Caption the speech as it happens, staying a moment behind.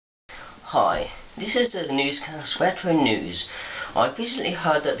Hi, this is the newscast Retro News. I've recently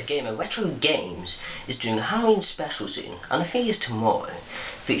heard that the gamer Retro Games is doing a Halloween special soon, and I think it's tomorrow,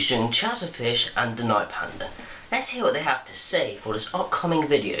 featuring Chazzafish and the Night Panda. Let's hear what they have to say for this upcoming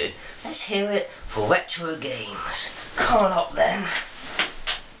video. Let's hear it for Retro Games. Come on up then.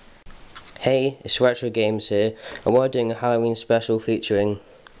 Hey, it's Retro Games here, and we're doing a Halloween special featuring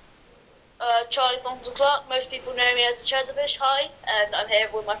Charlie Thompson Clark. Most people know me as the Chazzafish. Hi, and I'm here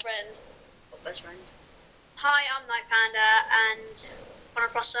with my friend, or best friend. Hi, I'm Night Panda and Connor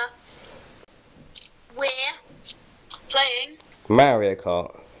Prosser. We're playing Mario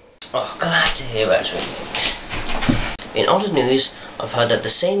Kart. Oh, glad to hear Retro Games. In other news, I've heard that the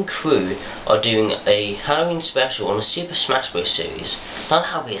same crew are doing a Halloween special on the Super Smash Bros. Series.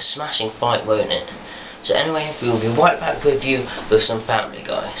 That'll be a smashing fight, won't it? So anyway, we will be right back with you with some Family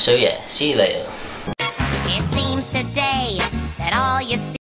Guy. So yeah, see you later. It seems today that all you see